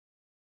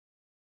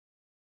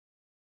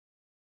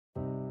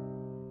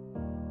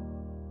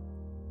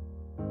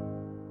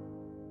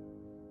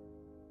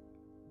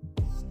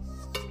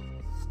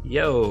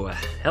Yo,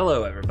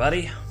 hello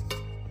everybody.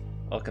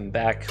 Welcome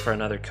back for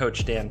another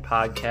Coach Dan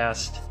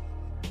podcast.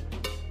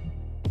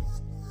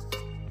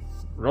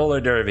 Roller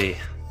derby.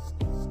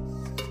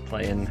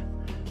 Playing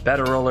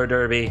better roller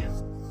derby.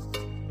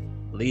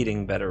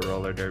 Leading better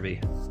roller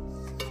derby.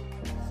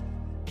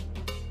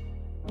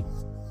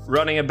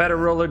 Running a better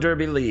roller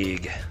derby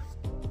league.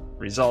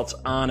 Results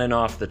on and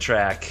off the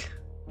track.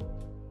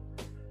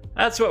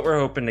 That's what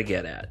we're hoping to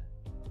get at.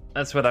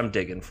 That's what I'm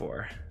digging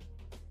for.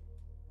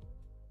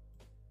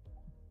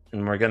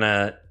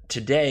 And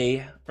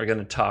today we're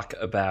gonna talk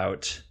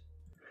about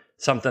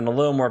something a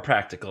little more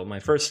practical. My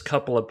first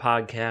couple of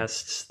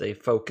podcasts, they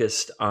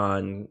focused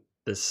on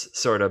this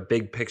sort of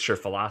big picture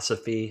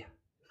philosophy,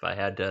 if I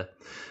had to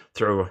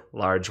throw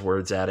large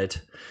words at it.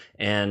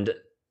 And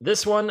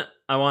this one,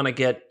 I want to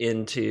get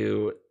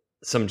into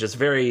some just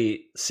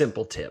very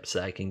simple tips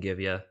that I can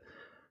give you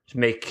to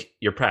make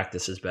your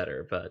practices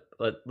better.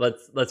 But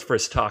let's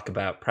first talk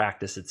about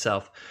practice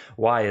itself.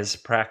 Why is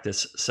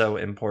practice so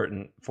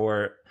important?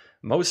 For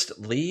most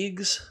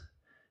leagues,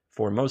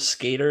 for most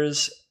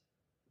skaters,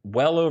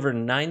 well over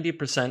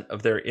 90%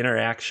 of their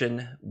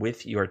interaction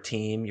with your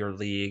team, your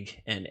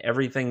league, and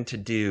everything to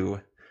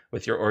do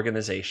with your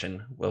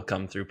organization will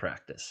come through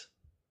practice.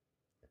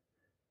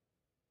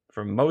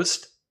 For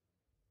most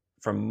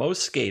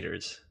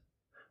skaters,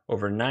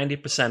 over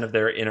 90% of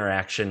their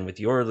interaction with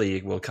your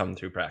league will come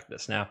through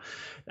practice. Now,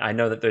 I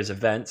know that there's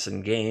events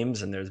and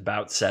games and there's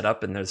bouts set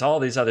up and there's all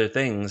these other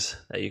things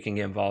that you can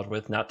get involved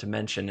with, not to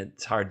mention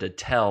it's hard to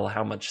tell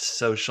how much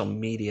social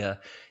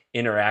media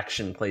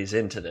interaction plays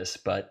into this.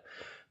 But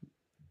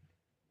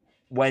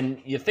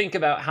when you think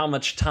about how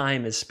much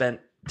time is spent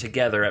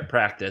together at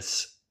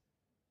practice,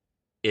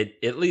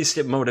 at least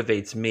it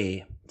motivates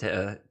me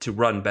to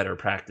run better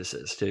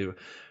practices, to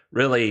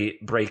really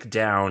break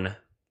down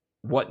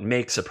what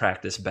makes a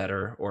practice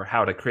better or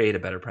how to create a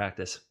better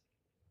practice.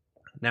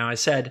 Now, I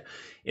said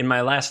in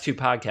my last two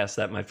podcasts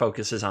that my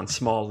focus is on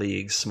small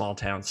leagues, small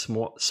towns,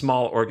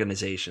 small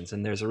organizations,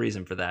 and there's a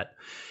reason for that.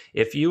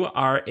 If you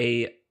are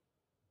a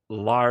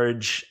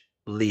large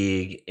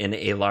league in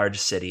a large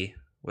city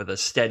with a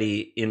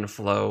steady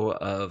inflow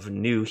of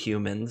new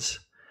humans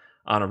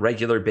on a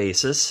regular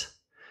basis,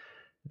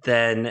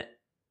 then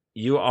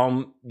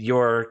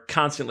you're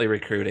constantly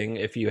recruiting.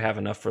 If you have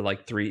enough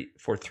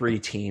for three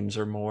teams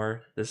or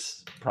more,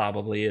 this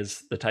probably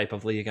is the type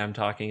of league I'm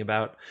talking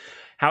about.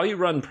 How you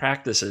run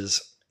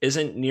practices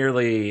isn't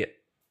nearly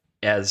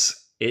as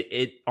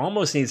it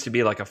almost needs to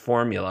be like a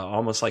formula,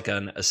 almost like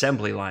an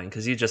assembly line,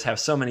 because you just have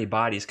so many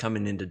bodies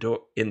coming in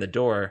the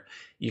door.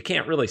 You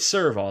can't really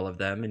serve all of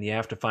them, and you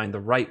have to find the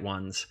right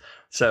ones.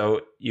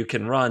 So you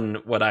can run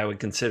what I would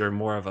consider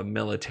more of a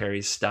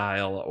military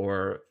style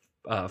or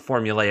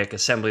formulaic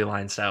assembly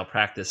line style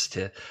practice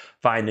to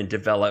find and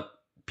develop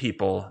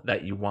people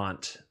that you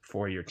want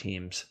for your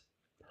teams.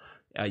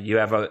 You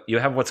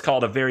have what's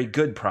called a very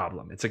good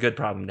problem. It's a good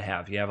problem to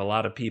have. You have a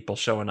lot of people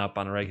showing up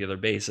on a regular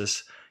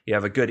basis. You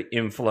have a good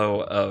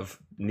inflow of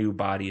new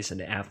bodies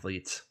and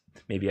athletes.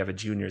 Maybe you have a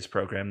juniors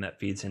program that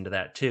feeds into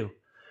that too.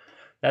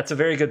 That's a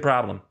very good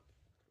problem.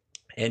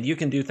 And you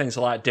can do things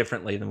a lot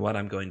differently than what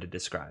I'm going to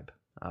describe.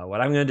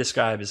 What I'm going to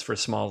describe is for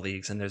small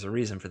leagues, and there's a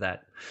reason for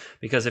that.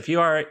 Because if you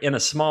are in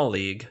a small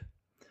league,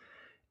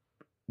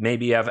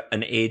 maybe you have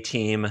an A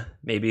team,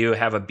 maybe you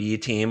have a B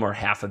team or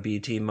half a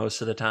B team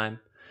most of the time,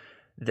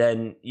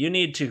 then you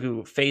need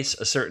to face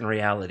a certain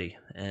reality.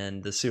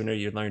 And the sooner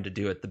you learn to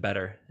do it, the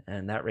better.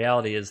 And that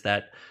reality is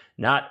that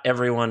not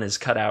everyone is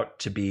cut out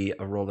to be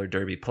a roller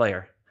derby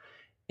player.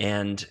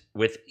 And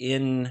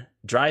within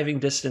driving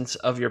distance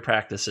of your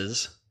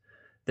practices,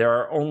 there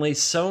are only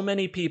so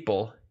many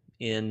people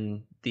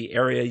in the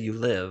area you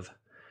live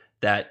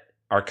that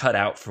are cut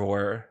out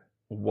for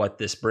what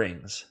this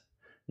brings.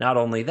 Not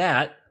only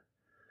that,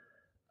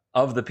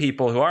 of the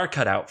people who are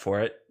cut out for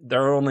it,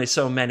 there are only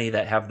so many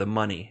that have the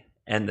money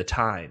and the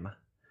time.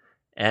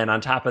 And on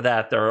top of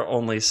that, there are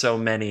only so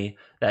many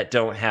that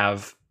don't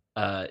have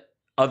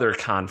other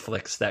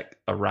conflicts that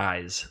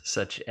arise,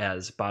 such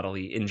as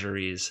bodily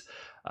injuries,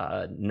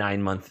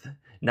 9-month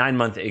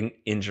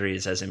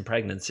injuries as in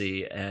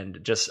pregnancy, and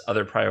just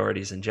other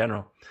priorities in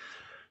general.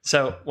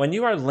 So when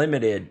you are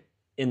limited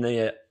in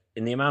the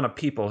amount of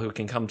people who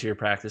can come to your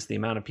practice, the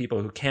amount of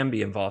people who can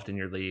be involved in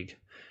your league,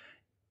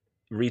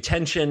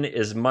 retention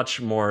is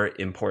much more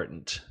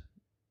important.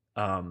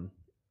 And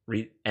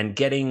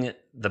getting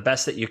the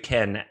best that you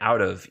can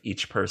out of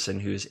each person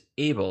who's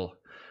able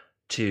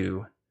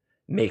to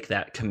make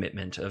that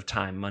commitment of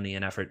time, money,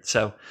 and effort.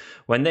 So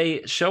when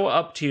they show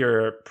up to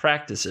your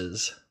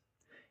practices,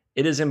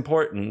 it is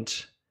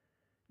important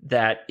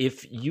that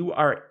if you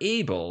are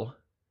able,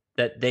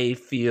 that they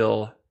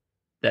feel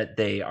that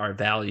they are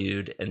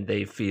valued and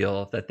they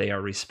feel that they are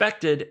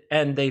respected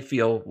and they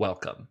feel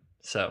welcome.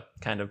 So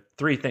kind of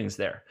three things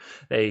there.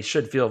 They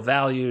should feel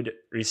valued,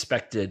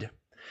 respected,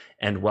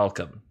 and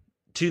welcome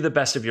to the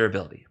best of your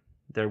ability.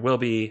 There will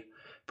be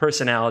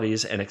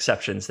personalities and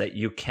exceptions that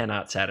you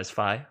cannot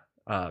satisfy.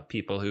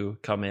 people who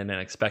come in and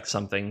expect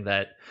something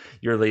that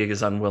your league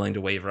is unwilling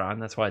to waver on.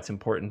 That's why it's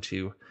important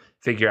to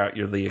figure out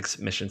your league's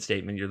mission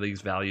statement, your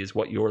league's values,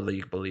 what your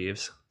league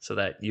believes, so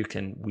that you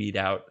can weed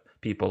out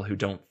people who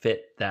don't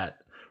fit that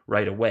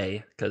right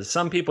away. Because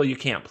some people you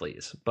can't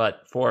please,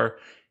 but for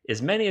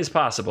as many as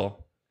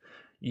possible,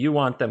 you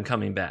want them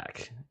coming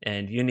back,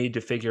 and you need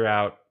to figure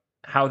out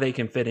how they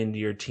can fit into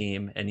your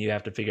team, and you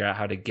have to figure out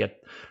how to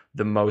get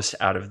the most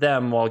out of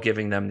them while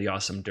giving them the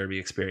awesome Derby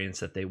experience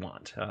that they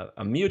want.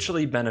 A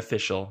mutually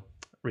beneficial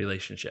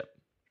relationship.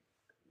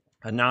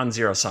 A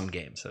non-zero-sum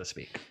game, so to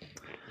speak.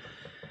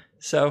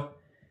 So,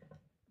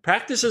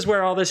 practice is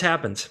where all this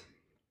happens.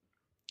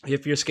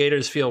 If your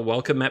skaters feel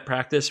welcome at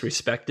practice,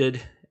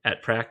 respected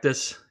at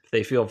practice, if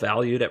they feel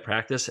valued at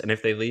practice, and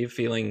if they leave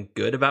feeling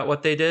good about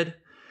what they did,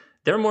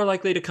 they're more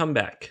likely to come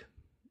back.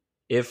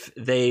 If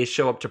they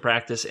show up to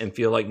practice and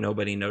feel like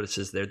nobody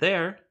notices they're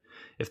there,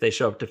 if they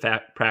show up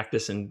to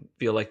practice and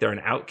feel like they're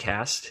an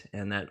outcast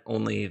and that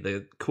only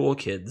the cool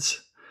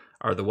kids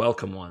are the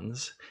welcome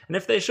ones, and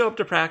if they show up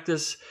to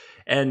practice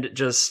and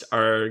just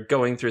are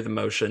going through the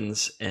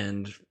motions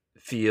and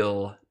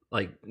feel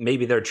like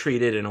maybe they're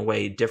treated in a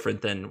way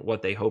different than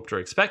what they hoped or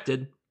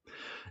expected,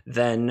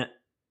 then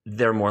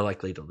they're more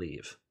likely to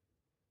leave.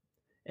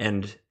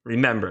 And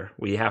remember,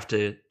 we have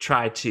to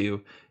try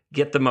to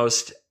get the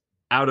most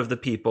out of the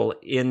people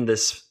in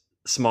this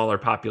smaller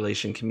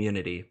population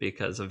community,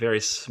 because a very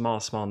small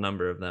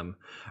number of them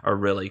are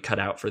really cut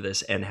out for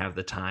this and have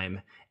the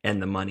time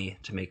and the money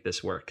to make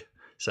this work.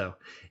 So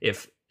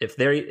if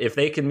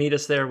they can meet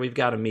us there, we've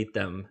got to meet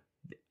them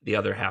the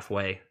other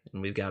halfway,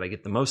 and we've got to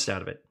get the most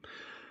out of it.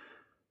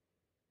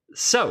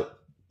 So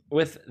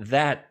with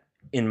that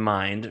in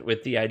mind,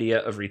 with the idea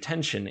of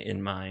retention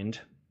in mind,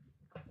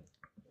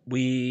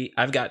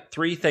 I've got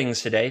 3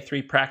 things today,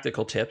 3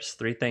 practical tips,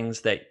 3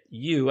 things that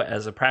you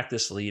as a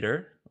practice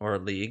leader or a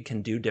league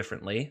can do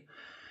differently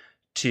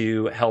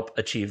to help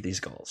achieve these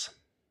goals.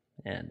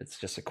 And it's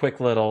just a quick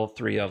little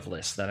 3 of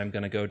list that I'm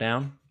going to go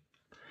down.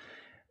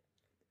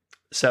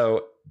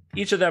 So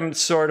each of them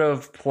sort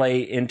of play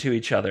into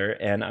each other,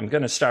 and I'm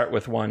going to start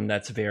with one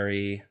that's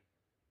very,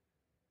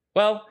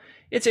 well,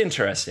 it's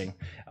interesting.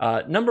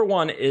 Number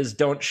 1 is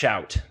don't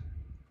shout.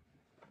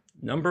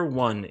 Number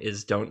 1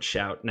 is don't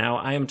shout. Now,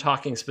 I am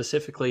talking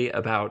specifically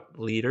about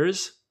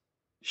leaders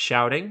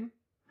shouting.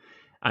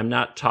 I'm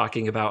not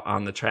talking about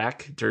on the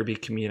track. Derby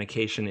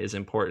communication is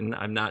important.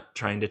 I'm not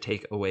trying to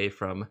take away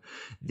from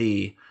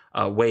the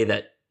way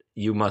that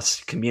you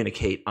must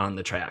communicate on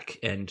the track.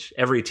 And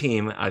every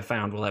team I've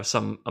found will have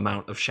some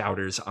amount of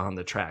shouters on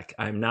the track.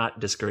 I'm not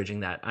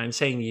discouraging that. I'm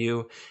saying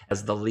you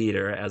as the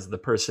leader, as the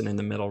person in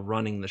the middle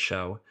running the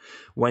show,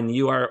 when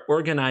you are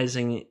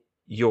organizing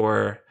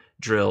your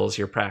drills,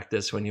 your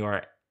practice, when you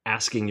are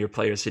asking your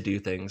players to do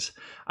things,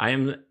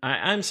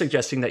 I'm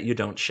suggesting that you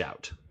don't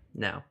shout.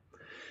 Now,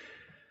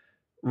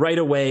 right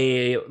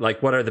away,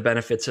 like, what are the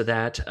benefits of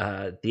that?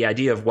 The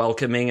idea of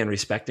welcoming and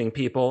respecting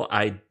people.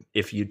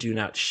 If you do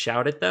not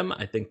shout at them,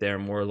 I think they're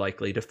more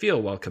likely to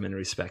feel welcome and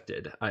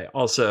respected. I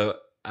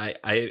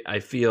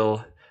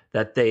feel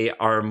that they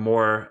are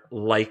more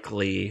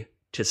likely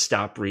to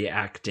stop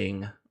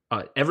reacting.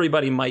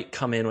 Everybody might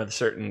come in with a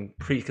certain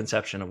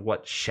preconception of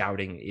what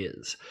shouting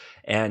is.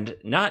 And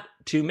not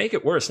to make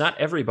it worse, not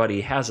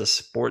everybody has a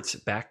sports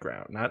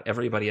background. Not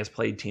everybody has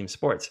played team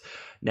sports.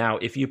 Now,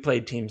 if you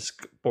played team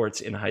sports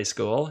in high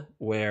school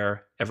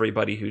where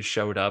everybody who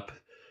showed up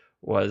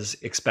was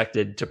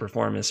expected to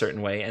perform in a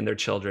certain way, and they're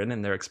children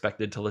and they're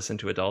expected to listen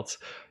to adults,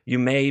 you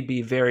may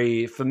be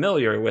very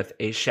familiar with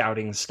a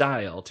shouting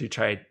style to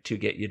try to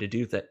get you to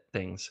do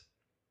things.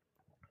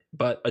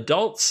 But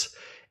adults,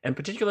 and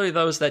particularly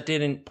those that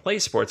didn't play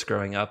sports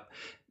growing up,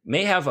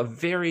 may have a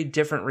very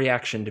different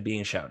reaction to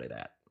being shouted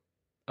at.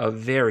 A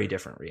very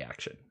different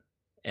reaction.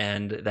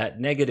 And that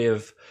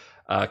negative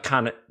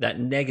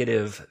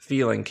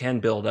feeling can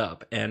build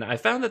up. And I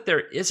found that there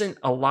isn't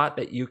a lot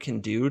that you can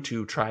do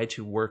to try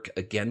to work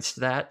against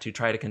that, to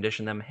try to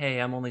condition them, hey,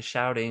 I'm only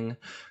shouting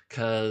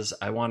because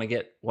I want to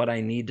get what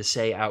I need to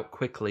say out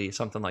quickly,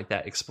 something like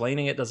that.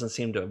 Explaining it doesn't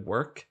seem to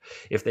work.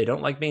 If they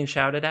don't like being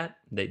shouted at,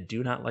 they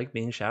do not like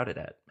being shouted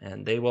at.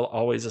 And they will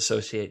always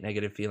associate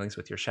negative feelings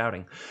with your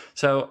shouting.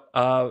 So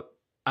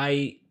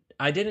I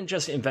didn't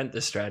just invent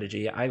this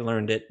strategy. I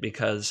learned it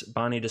because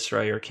Bonnie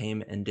Destroyer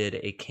came and did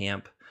a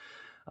camp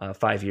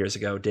 5 years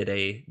ago, did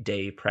a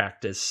day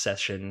practice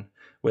session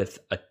with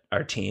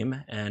our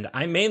team, and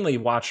I mainly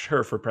watched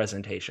her for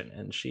presentation,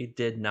 and she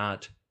did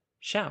not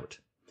shout.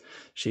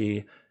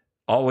 She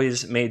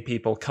always made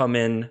people come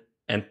in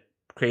and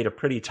create a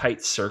pretty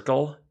tight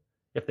circle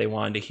if they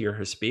wanted to hear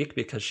her speak,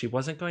 because she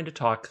wasn't going to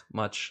talk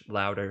much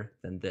louder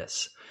than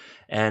this.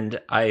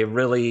 And I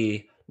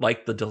really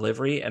liked the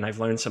delivery, and I've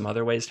learned some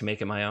other ways to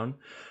make it my own.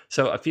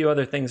 So a few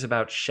other things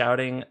about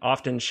shouting.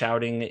 Often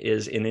shouting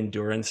is in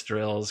endurance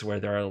drills where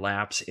there are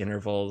laps,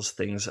 intervals,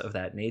 things of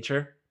that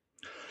nature.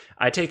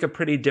 I take a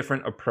pretty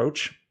different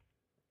approach.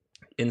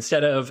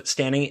 Instead of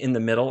standing in the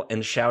middle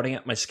and shouting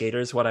at my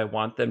skaters what I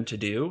want them to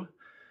do,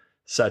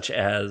 such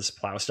as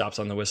plow stops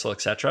on the whistle,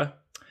 etc.,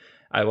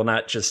 I will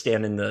not just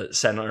stand in the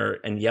center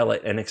and yell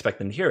it and expect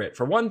them to hear it.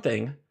 For one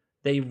thing,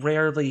 they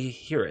rarely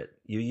hear it.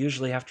 You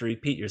usually have to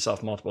repeat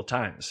yourself multiple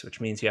times,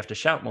 which means you have to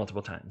shout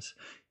multiple times.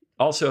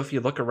 Also, if you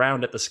look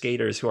around at the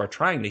skaters who are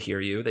trying to hear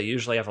you, they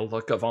usually have a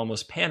look of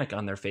almost panic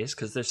on their face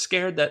because they're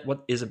scared that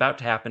what is about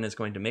to happen is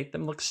going to make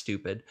them look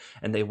stupid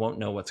and they won't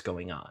know what's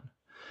going on.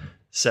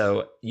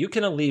 So you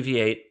can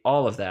alleviate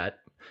all of that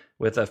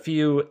with a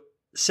few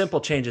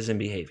simple changes in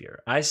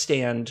behavior. I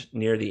stand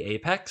near the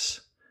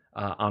apex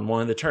on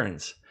one of the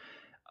turns.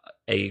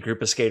 A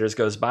group of skaters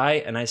goes by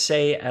and I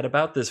say at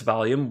about this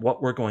volume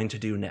what we're going to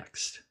do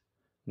next.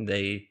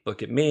 They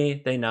look at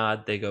me, they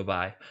nod, they go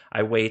by.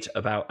 I wait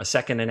about a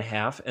second and a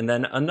half, and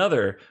then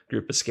another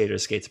group of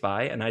skaters skates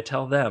by, and I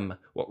tell them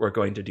what we're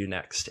going to do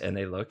next. And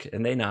they look,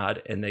 and they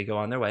nod, and they go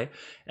on their way.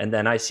 And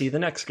then I see the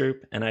next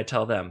group, and I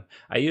tell them.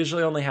 I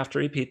usually only have to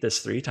repeat this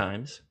 3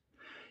 times.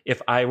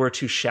 If I were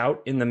to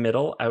shout in the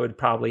middle, I would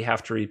probably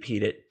have to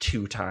repeat it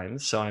 2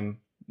 times. So I'm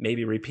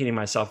maybe repeating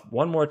myself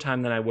 1 more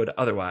time than I would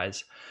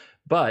otherwise.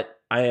 But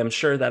I am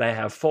sure that I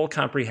have full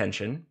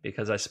comprehension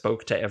because I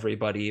spoke to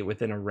everybody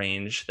within a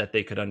range that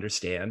they could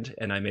understand,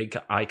 and I made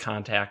eye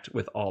contact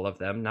with all of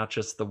them, not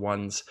just the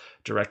ones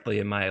directly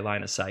in my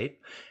line of sight.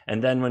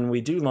 And then when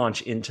we do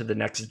launch into the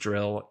next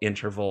drill,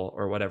 interval,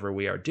 or whatever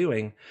we are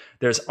doing,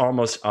 there's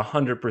almost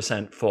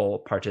 100% full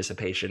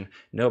participation.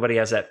 Nobody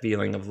has that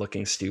feeling of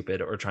looking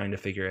stupid or trying to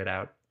figure it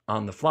out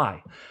on the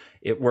fly.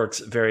 It works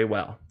very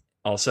well.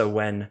 Also,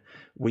 when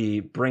we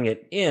bring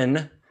it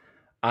in,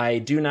 I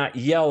do not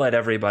yell at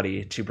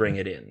everybody to bring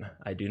it in.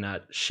 I do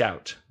not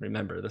shout.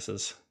 Remember, this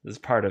is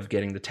part of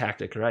getting the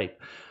tactic right.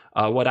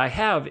 What I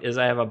have is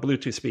I have a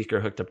Bluetooth speaker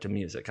hooked up to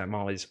music. I'm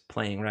always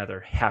playing rather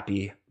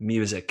happy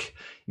music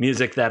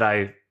that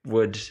I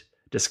would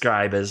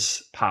describe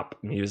as pop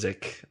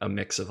music, a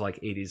mix of like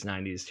 80s,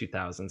 90s,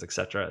 2000s,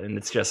 etc. And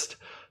it's just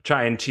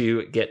trying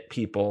to get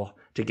people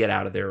to get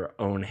out of their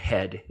own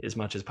head as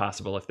much as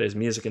possible. If there's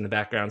music in the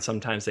background,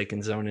 sometimes they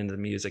can zone into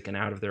the music and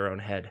out of their own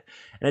head.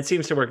 And it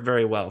seems to work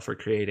very well for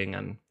creating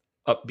an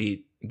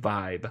upbeat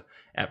vibe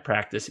at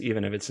practice,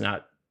 even if it's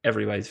not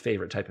everybody's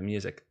favorite type of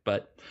music.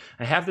 But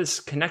I have this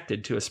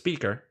connected to a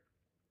speaker.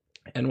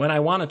 And when I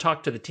want to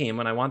talk to the team,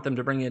 when I want them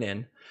to bring it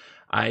in,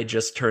 I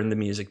just turn the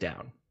music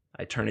down.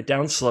 I turn it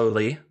down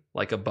slowly,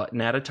 like a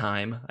button at a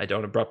time. I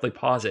don't abruptly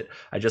pause it.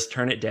 I just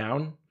turn it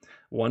down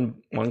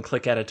one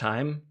click at a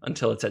time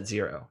until it's at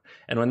 0.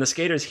 And when the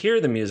skaters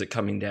hear the music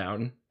coming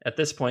down, at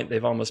this point,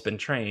 they've almost been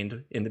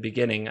trained. In the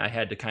beginning, I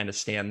had to kind of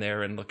stand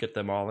there and look at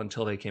them all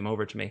until they came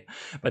over to me.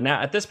 But now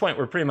at this point,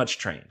 we're pretty much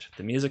trained.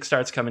 The music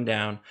starts coming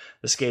down.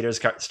 The skaters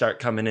start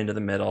coming into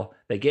the middle.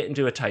 They get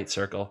into a tight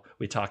circle.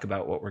 We talk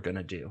about what we're going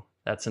to do.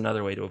 That's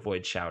another way to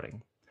avoid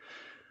shouting.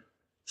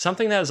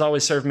 Something that has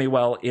always served me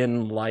well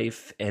in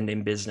life and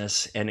in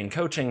business and in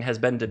coaching has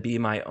been to be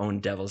my own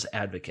devil's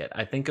advocate.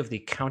 I think of the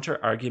counter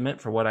argument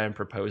for what I am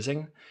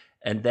proposing,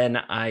 and then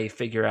I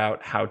figure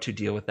out how to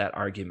deal with that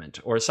argument.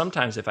 Or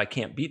sometimes if I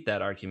can't beat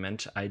that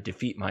argument, I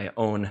defeat my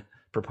own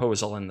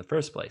proposal in the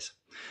first place.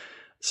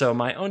 So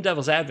my own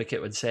devil's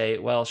advocate would say,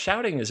 well,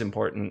 shouting is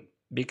important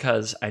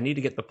because I need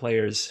to get the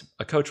players,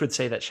 a coach would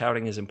say that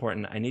shouting is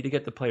important. I need to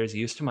get the players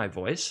used to my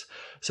voice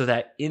so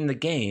that in the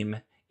game,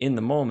 in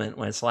the moment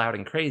when it's loud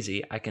and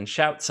crazy, I can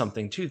shout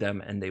something to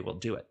them and they will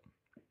do it.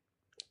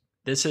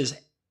 This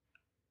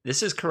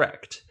is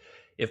correct.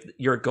 If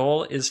your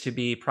goal is to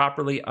be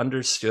properly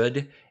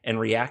understood and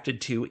reacted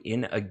to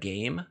in a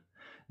game,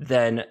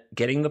 then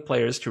getting the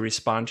players to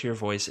respond to your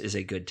voice is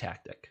a good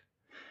tactic.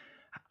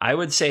 I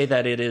would say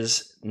that it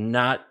is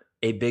not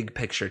a big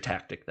picture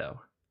tactic, though.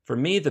 For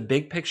me, the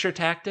big picture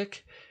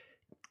tactic,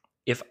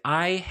 if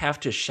I have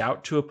to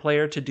shout to a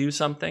player to do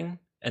something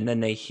and then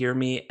they hear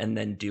me and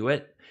then do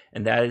it,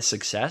 and that is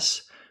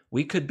success,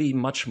 we could be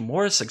much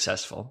more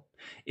successful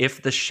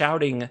if the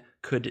shouting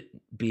could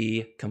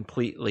be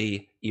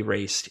completely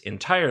erased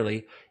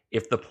entirely,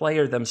 if the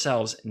player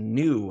themselves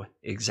knew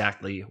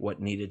exactly what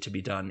needed to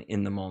be done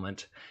in the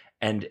moment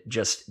and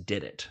just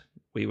did it.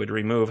 We would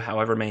remove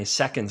however many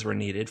seconds were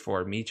needed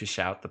for me to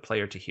shout, the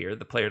player to hear,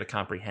 the player to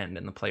comprehend,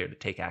 and the player to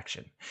take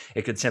action.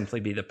 It could simply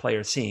be the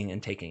player seeing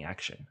and taking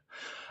action.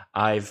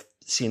 I've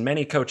seen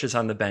many coaches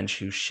on the bench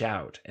who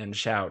shout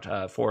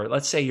for,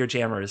 let's say your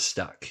jammer is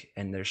stuck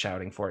and they're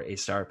shouting for a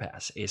star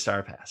pass,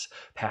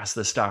 pass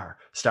the star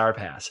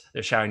pass.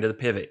 They're shouting to the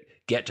pivot,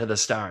 get to the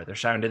star. They're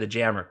shouting to the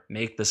jammer,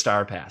 make the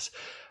star pass.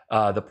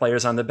 The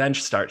players on the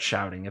bench start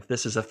shouting. If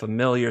this is a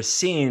familiar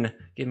scene,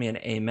 give me an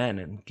amen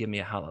and give me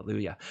a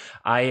hallelujah.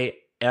 I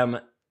am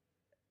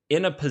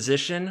in a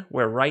position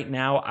where right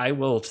now I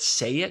will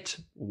say it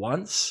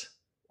once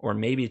or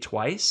maybe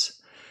twice.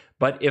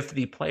 But if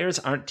the players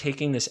aren't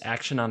taking this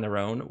action on their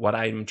own, what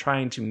I'm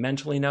trying to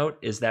mentally note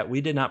is that we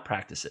did not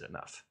practice it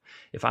enough.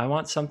 If I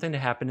want something to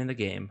happen in the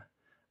game,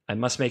 I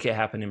must make it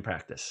happen in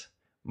practice,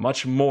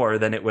 much more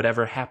than it would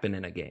ever happen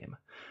in a game.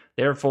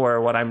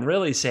 Therefore, what I'm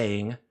really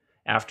saying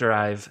after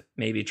I've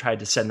maybe tried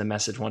to send the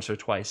message once or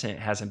twice and it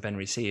hasn't been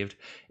received,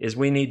 is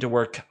we need to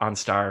work on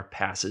star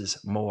passes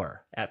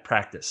more at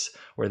practice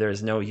where there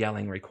is no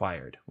yelling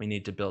required. We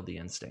need to build the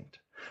instinct.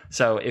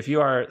 So if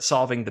you are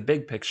solving the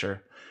big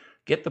picture,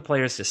 get the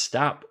players to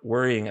stop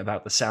worrying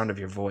about the sound of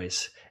your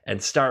voice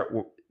and start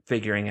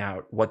figuring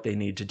out what they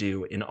need to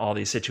do in all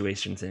these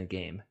situations in a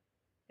game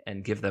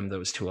and give them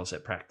those tools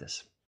at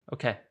practice.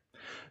 Okay,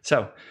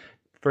 so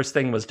first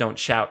thing was don't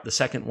shout. The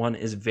second one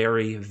is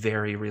very,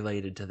 very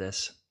related to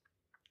this.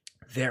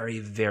 Very,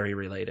 very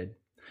related.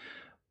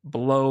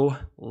 Blow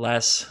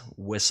less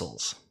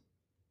whistles.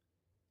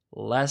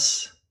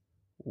 Less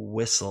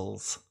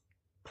whistles,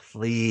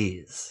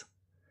 please.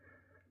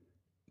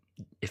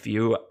 If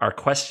you are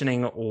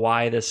questioning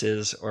why this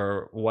is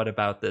or what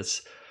about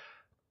this,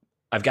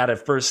 I've got to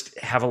first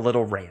have a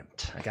little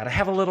rant.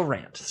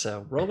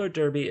 So roller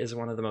derby is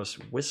one of the most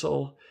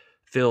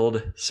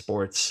whistle-filled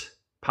sports,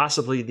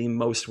 possibly the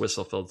most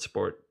whistle-filled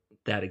sport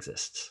that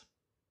exists.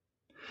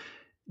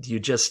 You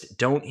just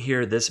don't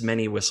hear this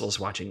many whistles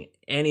watching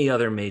any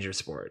other major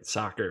sport,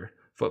 soccer,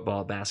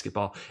 football,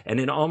 basketball. And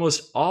in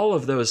almost all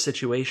of those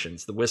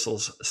situations, the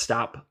whistles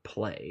stop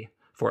play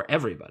for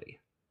everybody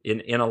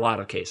in a lot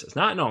of cases.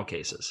 Not in all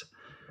cases,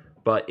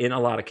 but in a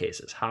lot of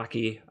cases.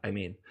 Hockey,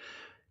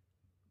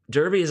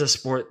 Derby is a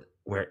sport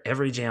where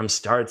every jam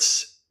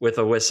starts with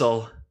a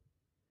whistle.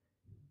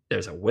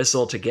 There's a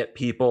whistle to get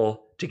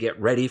people to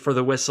get ready for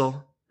the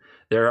whistle.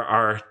 There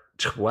are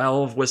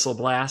 12 whistle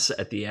blasts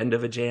at the end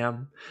of a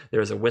jam.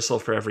 There's a whistle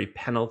for every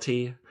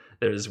penalty.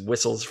 There's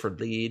whistles for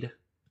lead.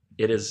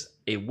 It is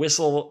a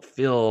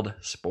whistle-filled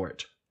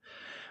sport.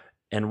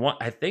 And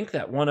I think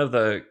that one of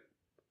the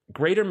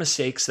greater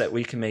mistakes that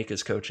we can make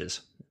as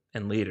coaches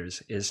and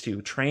leaders is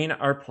to train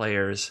our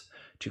players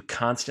to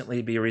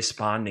constantly be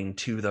responding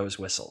to those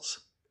whistles.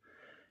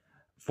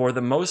 For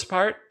the most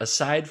part,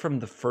 aside from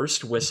the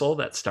first whistle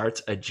that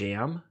starts a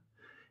jam,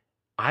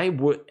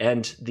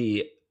 and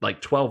the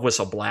 12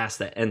 whistle blast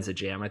that ends a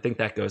jam, I think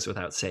that goes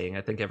without saying.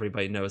 I think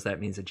everybody knows that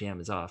means a jam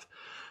is off.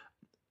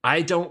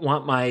 I don't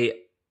want my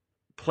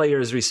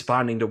players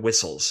responding to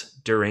whistles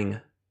during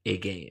a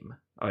game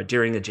or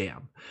during a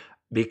jam,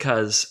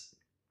 because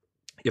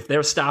if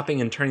they're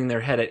stopping and turning their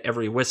head at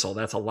every whistle,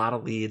 that's a lot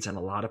of leads and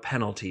a lot of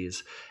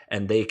penalties,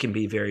 and they can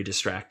be very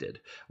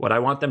distracted. What I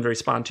want them to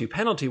respond to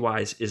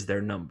penalty-wise is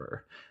their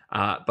number.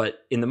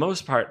 But in the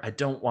most part, I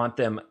don't want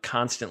them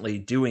constantly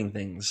doing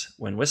things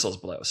when whistles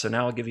blow. So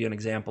now I'll give you an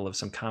example of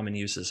some common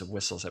uses of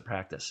whistles at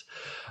practice.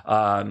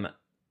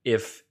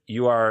 If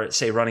you are,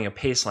 say, running a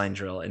paceline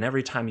drill, and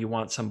every time you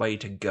want somebody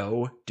to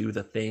go do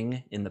the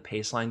thing in the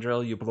paceline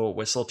drill, you blow a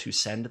whistle to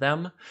send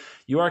them,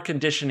 you are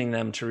conditioning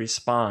them to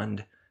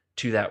respond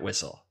to that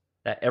whistle.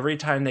 That every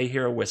time they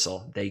hear a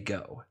whistle, they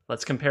go.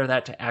 Let's compare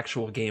that to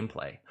actual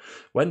gameplay.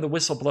 When the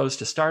whistle blows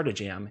to start a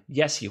jam,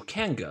 yes, you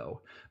can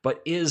go,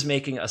 but is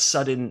making a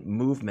sudden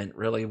movement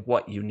really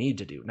what you need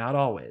to do? Not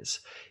always.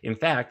 In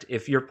fact,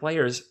 if your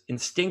players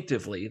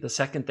instinctively, the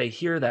second they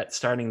hear that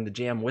starting the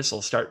jam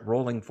whistle, start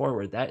rolling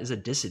forward, that is a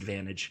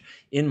disadvantage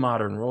in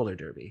modern roller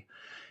derby.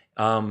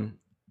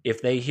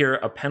 If they hear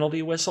a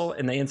penalty whistle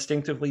and they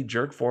instinctively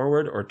jerk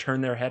forward or turn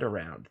their head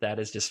around, that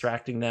is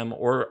distracting them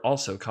or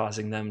also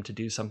causing them to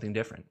do something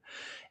different.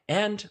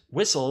 And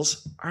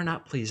whistles are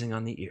not pleasing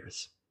on the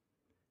ears.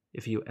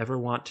 If you ever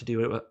want to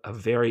do a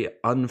very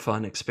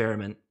unfun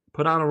experiment,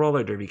 put on a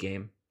roller derby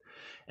game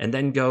and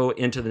then go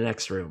into the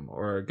next room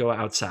or go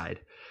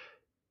outside.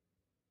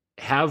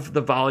 Have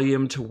the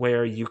volume to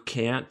where you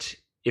can't,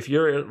 if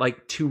you're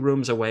 2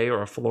 rooms away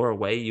or a floor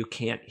away, you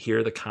can't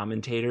hear the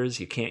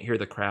commentators, you can't hear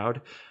the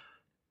crowd.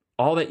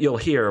 All that you'll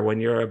hear when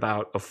you're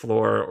about a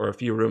floor or a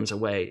few rooms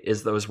away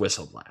is those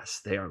whistle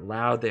blasts. They are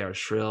loud, they are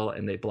shrill,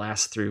 and they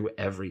blast through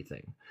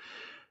everything.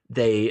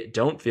 They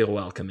don't feel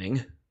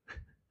welcoming.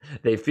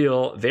 They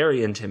feel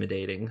very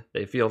intimidating.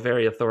 They feel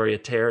very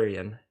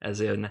authoritarian, as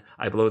in,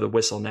 I blow the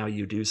whistle, now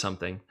you do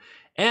something.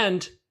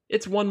 And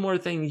it's one more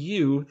thing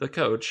you, the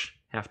coach,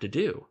 have to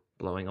do,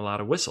 blowing a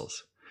lot of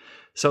whistles.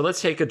 So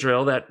let's take a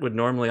drill that would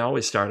normally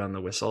always start on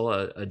the whistle,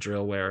 a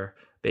drill where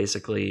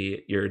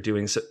basically you're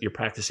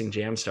practicing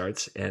jam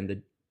starts,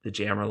 and the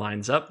jammer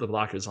lines up, the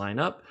blockers line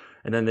up,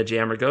 and then the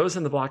jammer goes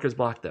and the blockers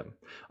block them.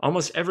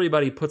 Almost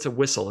everybody puts a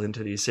whistle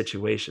into these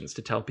situations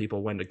to tell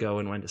people when to go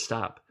and when to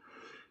stop.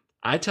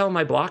 I tell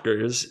my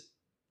blockers,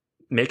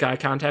 make eye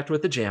contact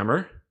with the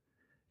jammer,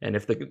 and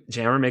if the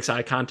jammer makes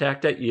eye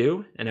contact at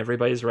you and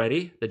everybody's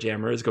ready, the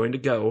jammer is going to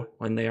go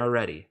when they are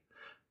ready.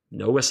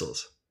 No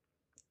whistles.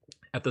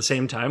 At the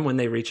same time, when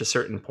they reach a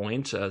certain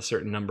point, a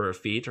certain number of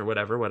feet or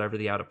whatever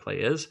the out of play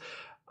is,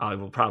 I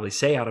will probably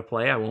say out of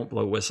play, I won't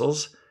blow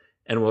whistles,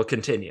 and we'll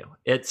continue.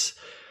 It's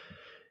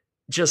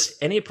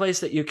just any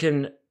place that you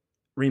can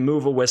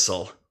remove a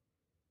whistle,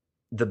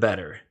 the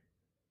better.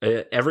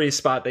 Every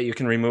spot that you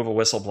can remove a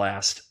whistle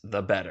blast,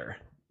 the better,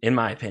 in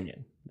my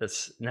opinion.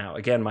 That's now,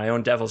 again, my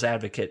own devil's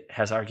advocate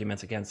has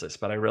arguments against this,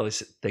 but I really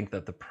think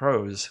that the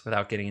pros,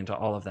 without getting into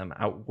all of them,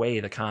 outweigh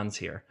the cons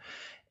here.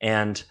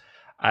 And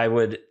I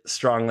would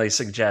strongly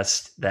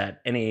suggest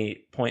that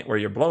any point where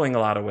you're blowing a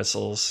lot of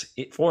whistles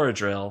for a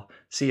drill,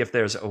 see if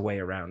there's a way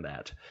around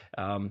that.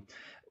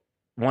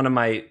 One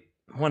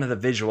of the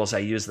visuals I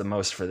use the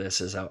most for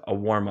this is a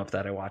warm-up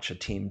that I watched a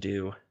team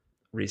do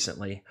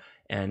recently,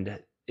 and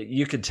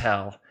you could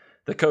tell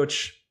the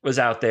coach was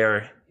out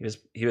there.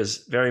 He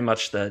was very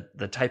much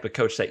the type of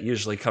coach that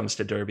usually comes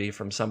to Derby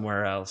from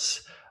somewhere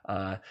else.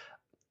 A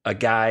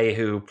guy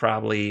who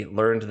probably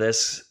learned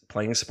this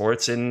playing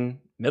sports in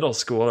middle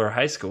school or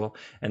high school,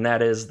 and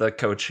that is the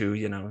coach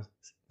who,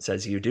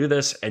 says you do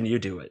this and you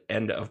do it,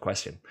 end of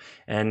question.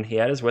 And he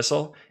had his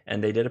whistle,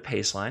 and they did a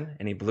pace line,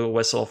 and he blew a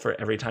whistle for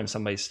every time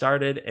somebody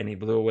started, and he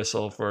blew a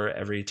whistle for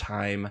every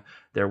time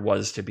there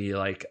was to be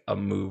like a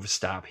move,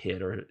 stop,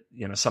 hit, or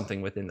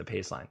something within the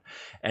pace line.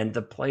 And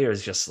the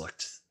players just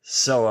looked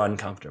so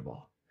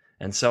uncomfortable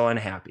and so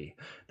unhappy.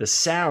 The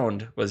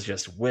sound was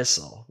just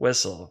whistle,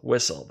 whistle,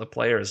 whistle. The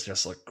players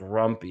just looked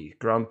grumpy,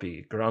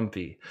 grumpy,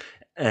 grumpy.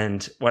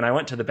 And when I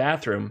went to the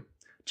bathroom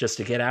just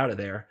to get out of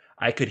there,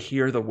 I could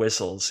hear the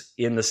whistles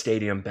in the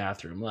stadium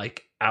bathroom,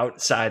 like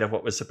outside of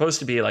what was supposed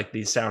to be like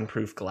these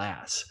soundproof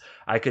glass.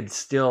 I could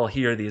still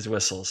hear these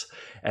whistles,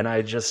 and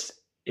it just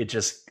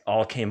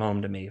all came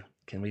home to me.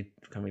 Can we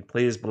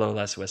please blow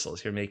less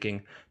whistles? You're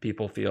making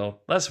people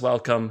feel less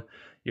welcome.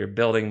 You're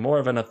building more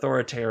of an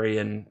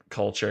authoritarian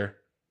culture,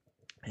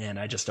 and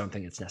I just don't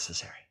think it's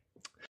necessary.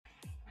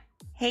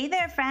 Hey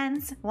there,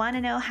 friends. Want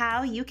to know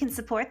how you can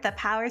support the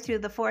Power Through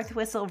the Fourth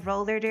Whistle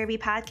Roller Derby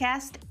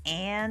podcast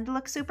and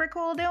look super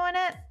cool doing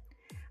it?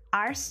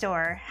 Our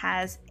store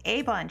has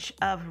a bunch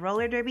of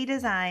roller derby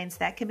designs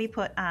that can be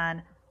put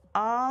on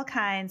all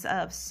kinds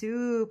of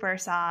super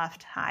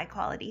soft,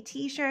 high-quality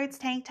t-shirts,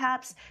 tank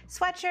tops,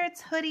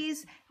 sweatshirts,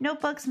 hoodies,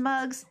 notebooks,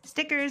 mugs,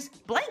 stickers,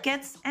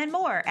 blankets, and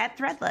more at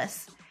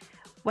Threadless.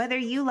 Whether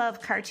you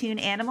love cartoon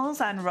animals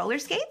on roller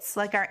skates,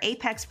 like our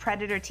Apex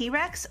Predator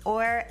T-Rex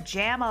or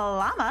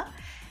Jam-a-Llama,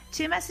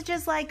 to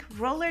messages like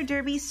Roller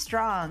Derby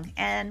Strong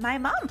and My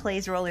Mom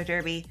Plays Roller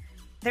Derby,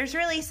 there's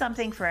really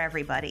something for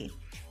everybody.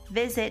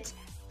 Visit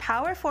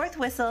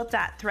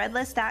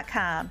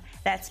powerfourthwhistle.threadless.com.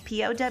 That's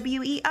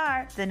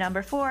POWER, the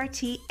number 4,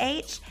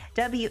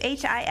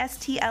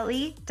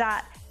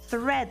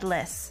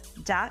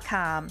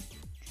 THWHISTLE.threadless.com.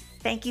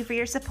 Thank you for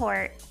your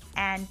support,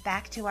 and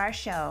back to our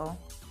show.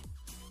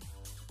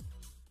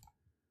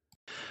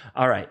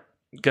 All right,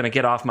 going to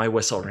get off my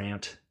whistle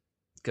rant.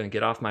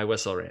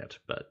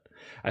 But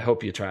I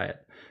hope you try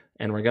it.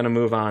 And we're going to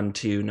move on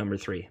to number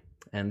 3.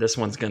 And this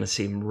one's going to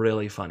seem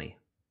really funny.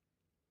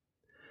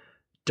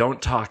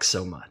 Don't talk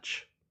so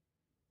much.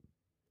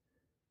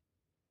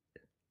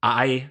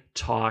 I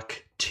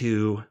talk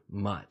too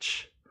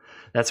much.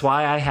 That's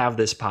why I have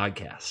this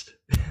podcast,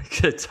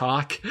 to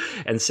talk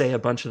and say a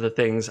bunch of the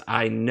things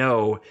I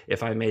know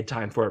if I made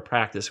time for it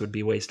practice would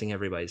be wasting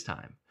everybody's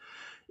time.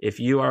 If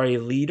you are a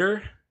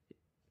leader,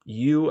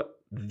 you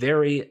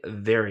very,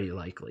 very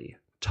likely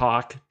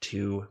talk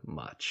too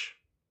much.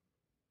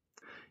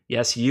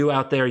 Yes, you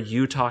out there,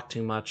 you talk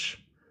too much.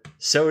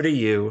 So do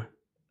you,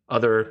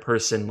 other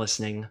person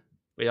listening.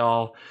 We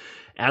all,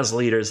 as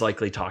leaders,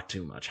 likely talk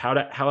too much.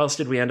 How else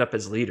did we end up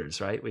as leaders,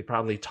 right? We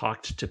probably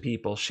talked to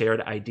people,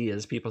 shared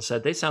ideas. People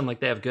said, they sound like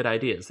they have good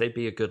ideas. They'd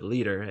be a good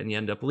leader, and you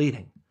end up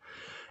leading.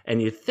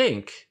 And you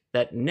think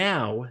that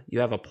now you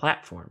have a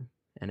platform,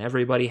 and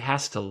everybody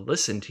has to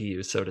listen to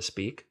you, so to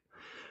speak.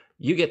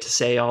 You get to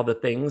say all the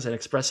things and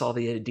express all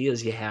the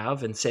ideas you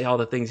have and say all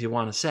the things you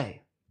want to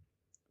say.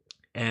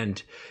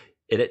 And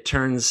it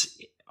turns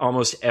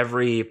almost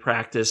every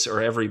practice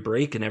or every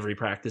break in every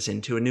practice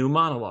into a new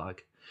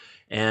monologue.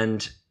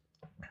 And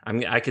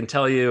I can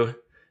tell you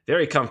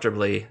very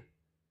comfortably,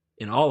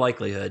 in all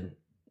likelihood,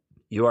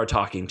 you are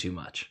talking too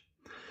much.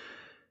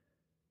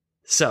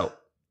 So,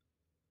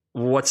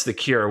 what's the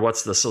cure?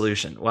 What's the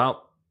solution?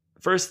 Well,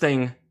 first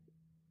thing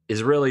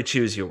is really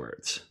choose your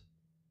words.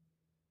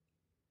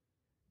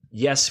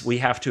 Yes, we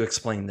have to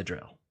explain the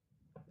drill.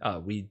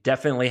 We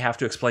definitely have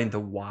to explain the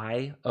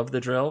why of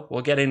the drill.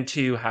 We'll get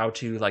into how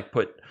to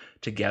put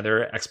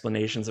together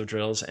explanations of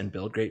drills and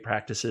build great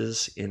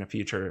practices in a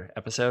future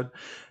episode.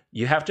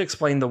 You have to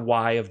explain the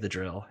why of the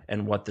drill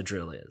and what the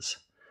drill is.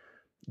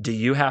 Do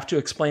you have to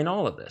explain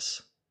all of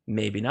this?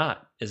 Maybe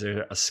not. Is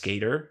there a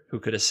skater who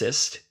could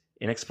assist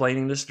in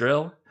explaining this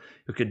drill,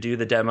 who could do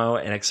the demo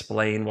and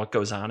explain what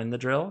goes on in the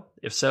drill?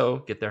 If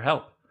so, get their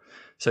help.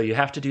 So you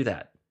have to do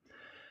that.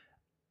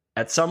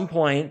 At some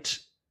point,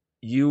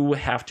 you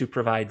have to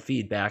provide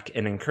feedback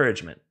and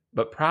encouragement,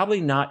 but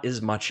probably not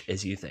as much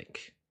as you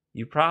think.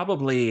 You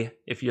probably,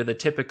 if you're the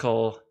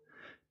typical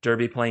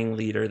derby playing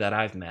leader that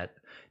I've met,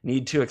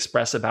 need to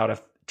express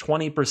about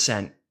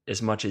 20%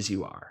 as much as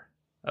you are,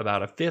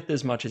 about 1/5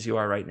 as much as you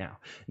are right now.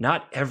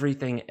 Not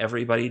everything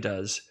everybody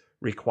does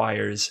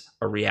requires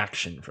a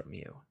reaction from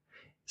you.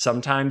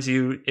 Sometimes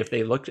if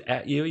they look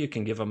at you, you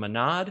can give them a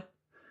nod.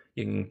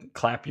 You can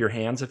clap your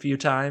hands a few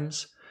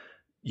times.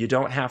 You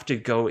don't have to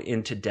go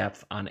into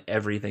depth on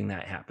everything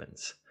that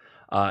happens.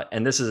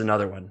 And this is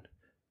another one.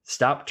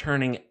 Stop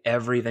turning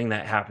everything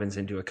that happens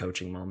into a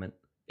coaching moment.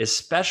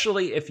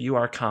 especially if you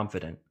are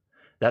confident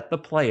that the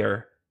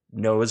player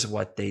knows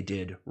what they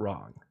did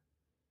wrong.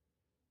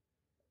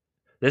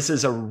 This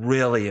is a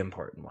really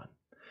important one.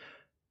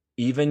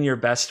 Even your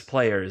best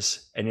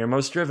players and your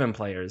most driven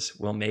players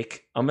will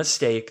make a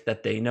mistake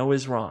that they know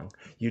is wrong.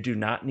 You do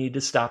not need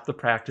to stop the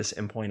practice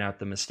and point out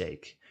the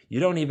mistake. You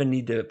don't even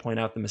need to point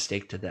out the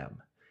mistake to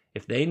them.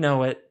 If they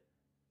know it,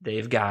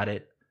 they've got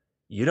it.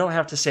 You don't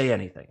have to say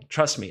anything.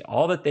 Trust me,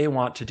 all that they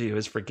want to do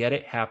is forget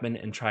it happened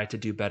and try to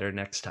do better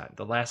next time.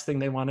 The last thing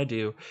they want to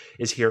do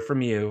is hear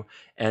from you.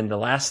 And the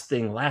last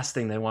thing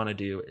they want to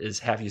do is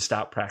have you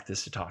stop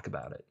practice to talk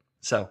about it.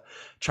 So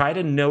try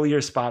to know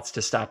your spots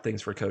to stop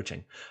things for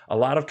coaching. A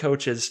lot of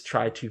coaches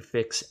try to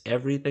fix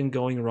everything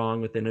going wrong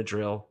within a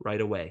drill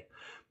right away.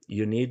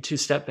 You need to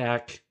step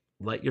back,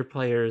 let your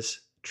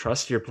players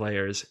trust your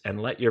players,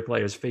 and let your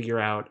players figure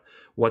out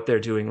what they're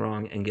doing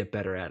wrong and get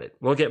better at it.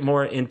 We'll get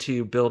more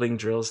into building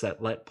drills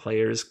that let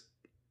players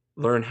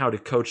learn how to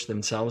coach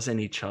themselves and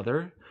each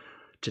other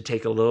to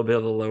take a little bit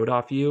of the load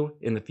off you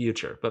in the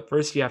future. But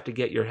first, you have to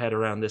get your head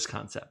around this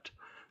concept.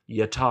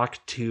 You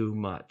talk too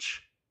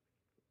much.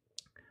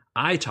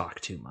 I talk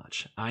too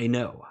much. I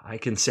know. I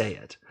can say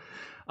it.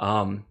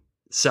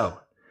 So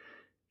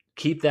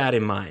keep that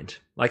in mind.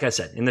 Like I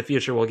said, in the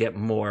future, we'll get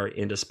more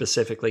into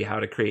specifically how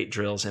to create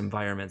drills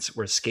environments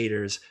where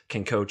skaters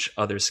can coach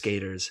other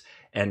skaters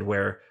and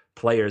where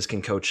players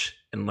can coach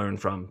and learn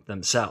from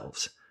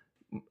themselves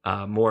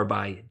more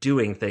by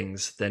doing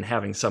things than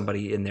having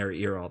somebody in their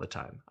ear all the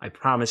time. I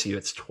promise you,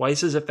 it's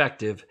twice as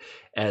effective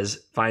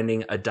as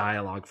finding a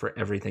dialogue for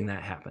everything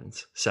that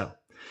happens. So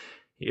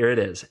here it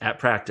is at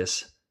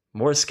practice.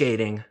 More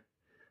skating,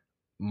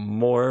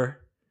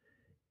 more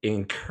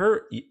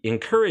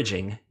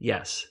encouraging,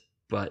 yes,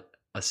 but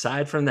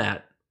aside from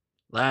that,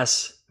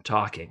 less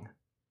talking.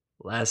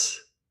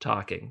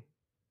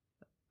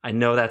 I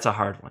know that's a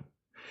hard one.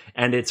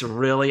 And it's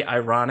really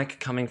ironic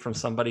coming from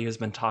somebody who's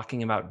been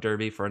talking about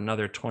Derby for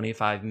another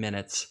 25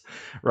 minutes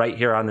right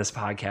here on this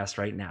podcast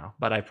right now.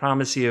 But I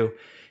promise you,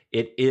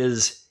 it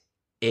is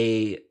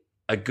a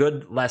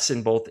good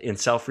lesson both in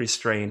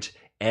self-restraint,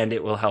 and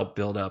it will help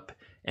build up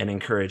and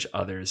encourage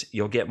others.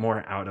 You'll get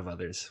more out of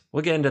others.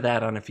 We'll get into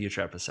that on a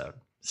future episode.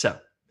 So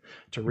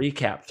to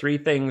recap, 3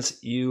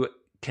 things you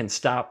can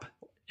stop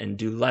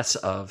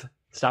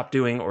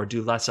doing or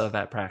do less of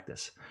at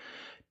practice.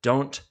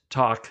 Don't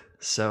talk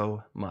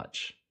so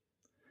much.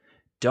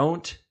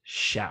 Don't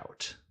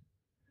shout.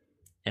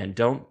 And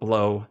don't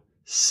blow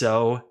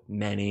so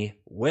many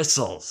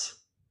whistles,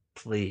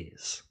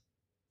 please.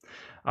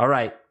 All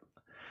right.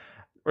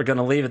 We're going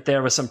to leave it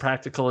there with some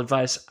practical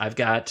advice.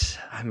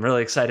 I'm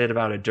really excited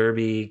about a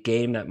Derby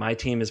game that my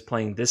team is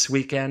playing this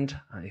weekend.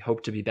 I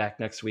hope to be back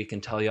next week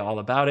and tell you all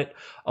about it.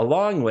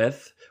 Along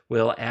with,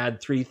 we'll add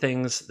 3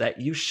 things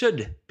that you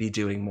should be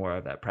doing more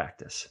of at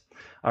practice.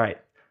 All right.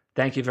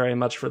 Thank you very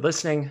much for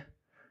listening.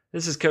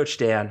 This is Coach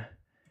Dan.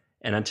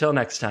 And until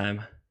next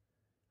time,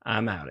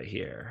 I'm out of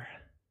here.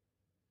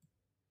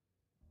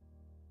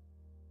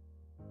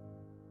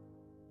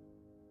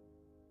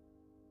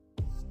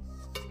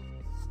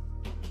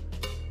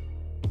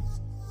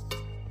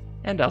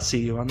 And I'll see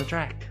you on the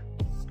track.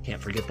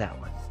 Can't forget that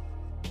one.